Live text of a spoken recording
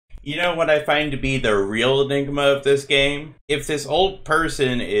You know what I find to be the real enigma of this game? If this old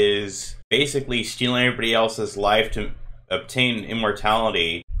person is basically stealing everybody else's life to obtain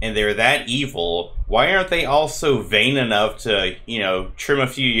immortality, and they're that evil, why aren't they also vain enough to, you know, trim a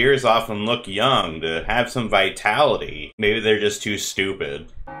few years off and look young, to have some vitality? Maybe they're just too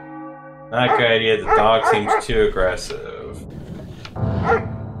stupid. Not a good idea, the dog seems too aggressive.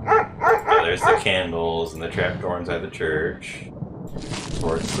 Oh, there's the candles and the trapdoor inside the church.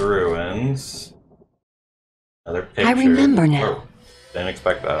 Towards the ruins. Another picture. I remember now. Oh, didn't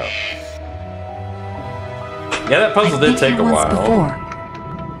expect that. Yeah, that puzzle did take a while. Before.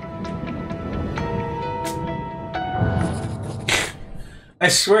 I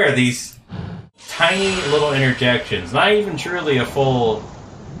swear, these tiny little interjections, not even truly a full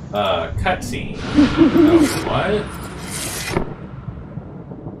cutscene. Oh, what?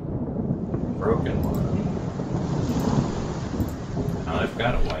 Broken one. Oh, I've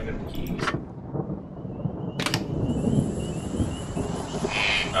got to wind up the keys.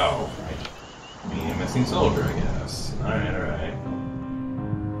 Oh, I mean a missing soldier, I guess. Alright, alright.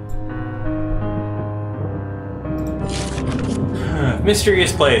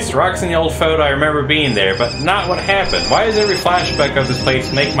 Mysterious place. Rocks in the old photo, I remember being there, but not what happened. Why does every flashback of this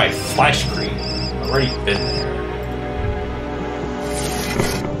place make my flesh creep? I've already been there.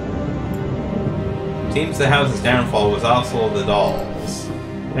 Seems the house's downfall was also the dolls.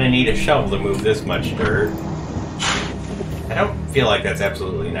 I'm gonna need a shovel to move this much dirt. I don't feel like that's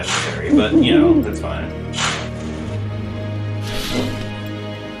absolutely necessary, but you know, that's fine.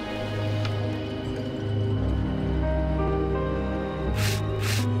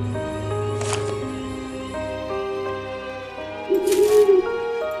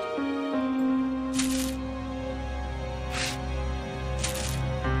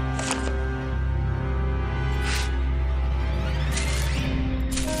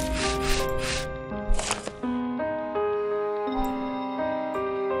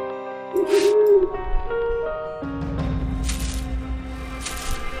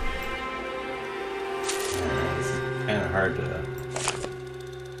 Hard to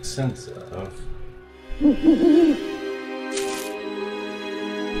sense of.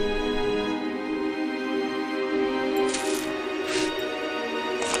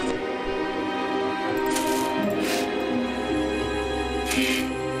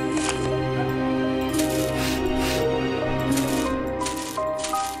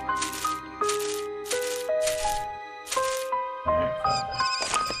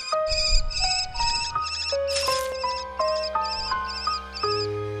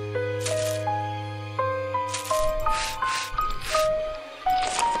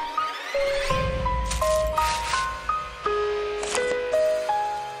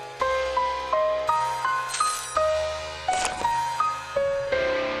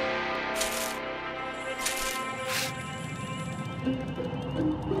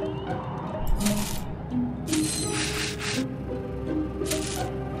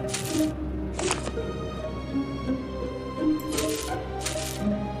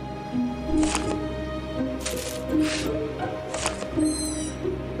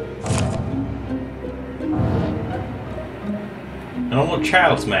 A normal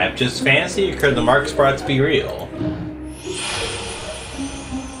child's map, just fancy, or could the mark spots be real?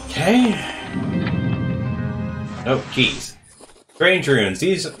 Okay. Oh, jeez. Strange runes.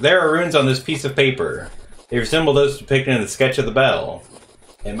 There are runes on this piece of paper. They resemble those depicted in the sketch of the bell.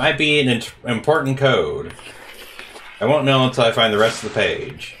 It might be an important code. I won't know until I find the rest of the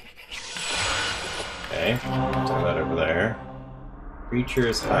page. Okay, talk that over there.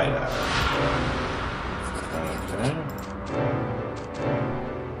 Creature's hideout. Okay.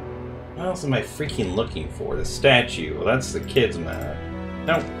 What else am I freaking looking for? The statue. Well, that's the kid's map.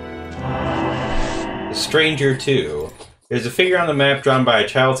 Nope. The stranger, too. There's a figure on the map drawn by a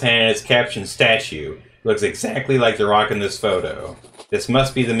child's hand and it's captioned statue. Looks exactly like the rock in this photo. This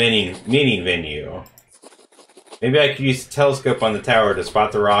must be the meeting venue. Maybe I could use the telescope on the tower to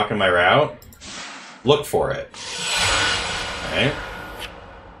spot the rock in my route? Look for it. Okay.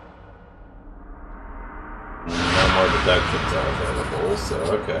 No more deductions are available, so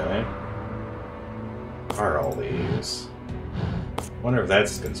okay. What are all these? I wonder if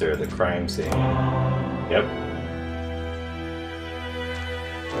that's considered the crime scene. Yep.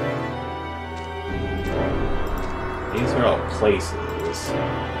 These are all places.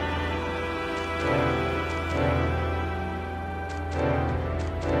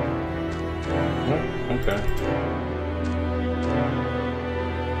 Oh, okay.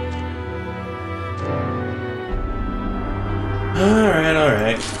 Alright,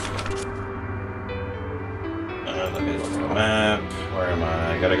 alright. Let me look at the map. Where am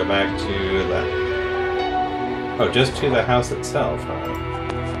I? I gotta go back to the... Oh, just to the house itself, huh?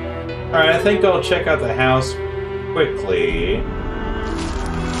 Alright, I think I'll check out the house quickly. Okay.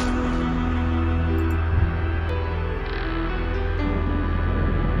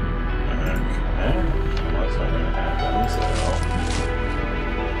 What's not gonna happen, so...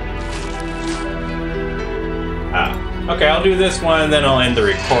 Ah. Okay, I'll do this one, then I'll end the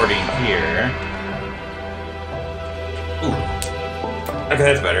recording here. Ooh. Okay,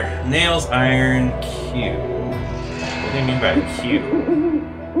 that's better. Nails, iron, Q. What do you mean by Q?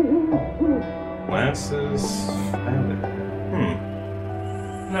 Glasses, feather.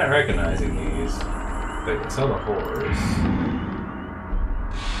 I'm not recognizing these. But I can sell the horse.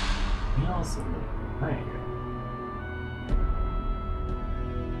 Nails and iron.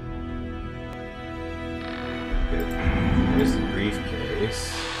 There's the briefcase.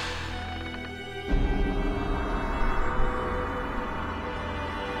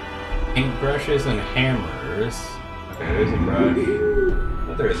 Paintbrushes and hammers. Okay, there's a brush.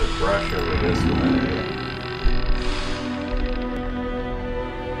 Oh, there's a brush over this way.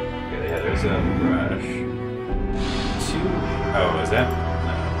 Okay, yeah, there's a brush. Two. Oh, is that?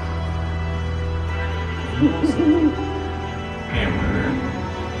 No. Hammer.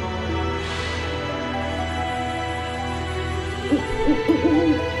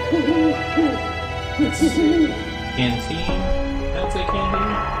 Let's see. Canteen? That's a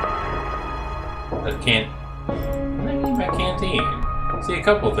canteen? A can... What do I mean by canteen? See, a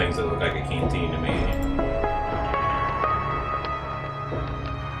couple things that look like a canteen to me.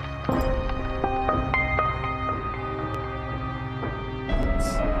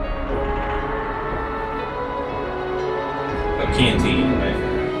 A canteen, right?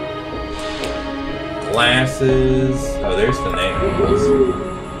 Glasses. Oh, there's the nails.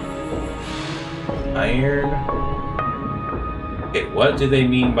 Iron. Okay, what do they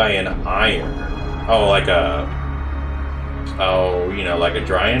mean by an iron? Oh, like a... Oh, you know, like a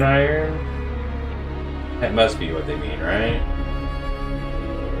drying iron? That must be what they mean, right?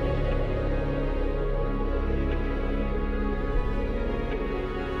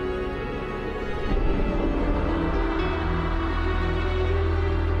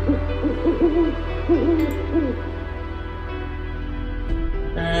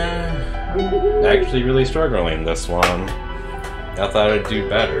 Actually really struggling this one. I thought I'd do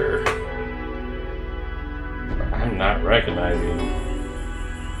better. I'm not recognizing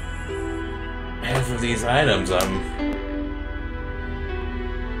half of these items.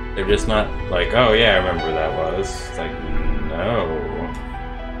 They're just not like, oh yeah, I remember where that was. It's like, no.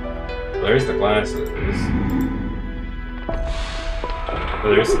 Well, there's the glasses.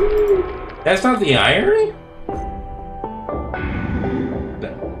 Well, there's... That's not the iron?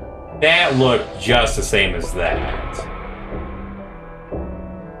 That looked just the same as that.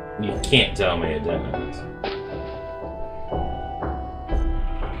 You can't tell me it didn't.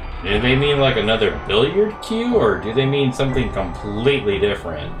 Do they mean like another billiard cue, or do they mean something completely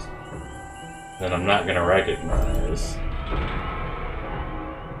different that I'm not gonna recognize?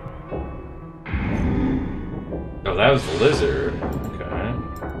 Oh, that was the lizard. Okay.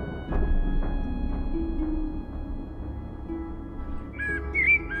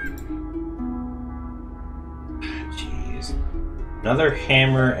 Jeez. Another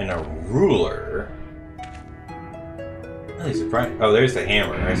hammer and a ruler. Really surprised. Oh, there's the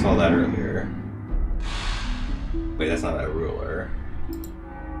hammer. I saw that earlier. Wait, that's not a ruler.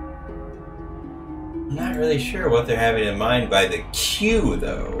 I'm not really sure what they're having in mind by the Q,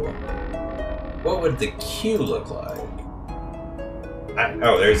 though. What would the Q look like?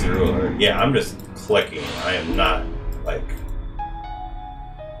 Oh, there's the ruler. Yeah, I'm just clicking. I am not, like,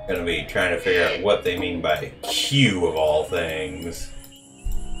 gonna be trying to figure out what they mean by Q of all things.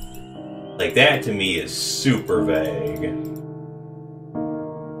 Like, that to me is super vague.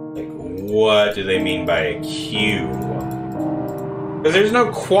 Like, what do they mean by a Q? Because there's no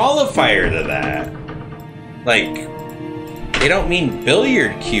qualifier to that. Like, they don't mean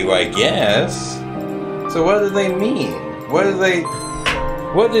billiard cue, I guess. So what do they mean? What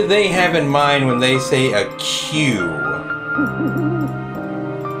do they have in mind when they say a cue?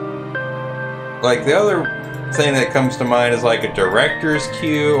 Like, the other thing that comes to mind is like a director's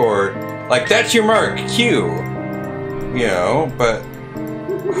cue, or like, that's your mark, cue. You know, but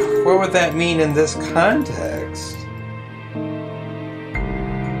what would that mean in this context?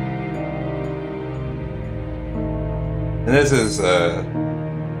 And this is a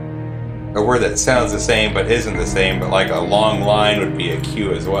word that sounds the same but isn't the same, but like a long line would be a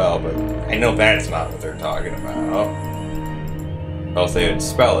cue as well, but I know that's not what they're talking about. Else they would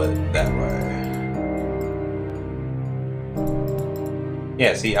spell it that way.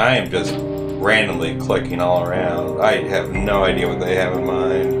 Yeah, see, I am just randomly clicking all around. I have no idea what they have in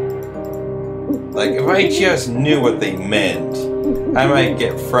mind. Like, if I just knew what they meant, I might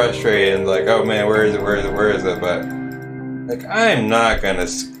get frustrated and like, oh man, where is it, where is it, where is it? But, like, I'm not gonna...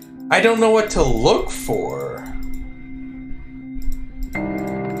 I don't know what to look for.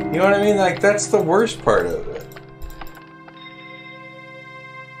 You know what I mean? Like, that's the worst part of it.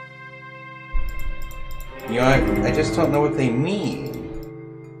 You know, I just don't know what they mean.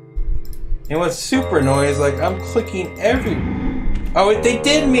 And what's super annoying is, like, I'm clicking every... Oh, they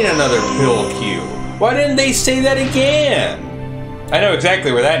did mean another pill cube. Why didn't they say that again? I know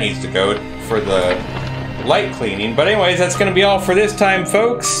exactly where that needs to go for the light cleaning. But anyways, that's going to be all for this time,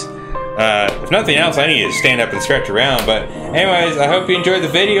 folks. If nothing else, I need to stand up and stretch around. But anyways, I hope you enjoyed the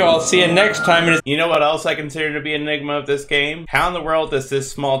video. I'll see you next time. You know what else I consider to be an enigma of this game? How in the world does this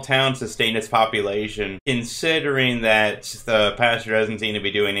small town sustain its population, considering that the pastor doesn't seem to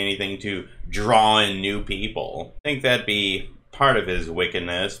be doing anything to draw in new people? I think that'd be part of his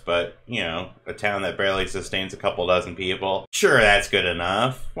wickedness, but, you know, a town that barely sustains a couple dozen people, sure, that's good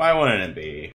enough. Why wouldn't it be?